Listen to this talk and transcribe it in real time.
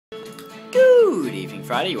Good evening,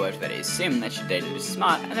 Friday. Your word is sim, that's your data is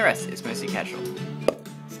smart, and the rest is mostly casual.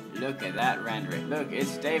 Look at that rendering. Look,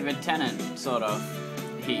 it's David Tennant, sort of.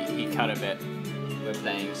 He cut a bit. We're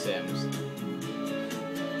playing Sims.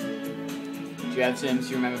 Do you have Sims?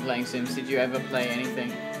 Do you remember playing Sims? Did you ever play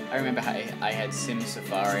anything? I remember how I had Sim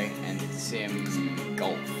Safari and Sim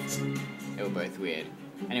Golf. They were both weird.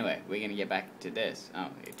 Anyway, we're gonna get back to this.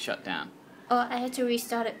 Oh, it shut down. Oh, I had to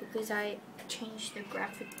restart it because I changed the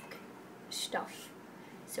graphic stuff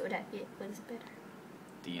so that it was better.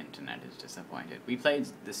 The internet is disappointed. We played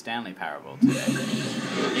the Stanley Parable today.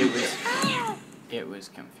 It was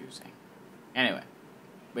confusing. Anyway,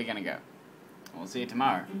 we're gonna go. We'll see you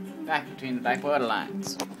tomorrow. Back between the back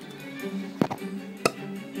borderlines.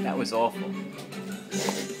 That was awful.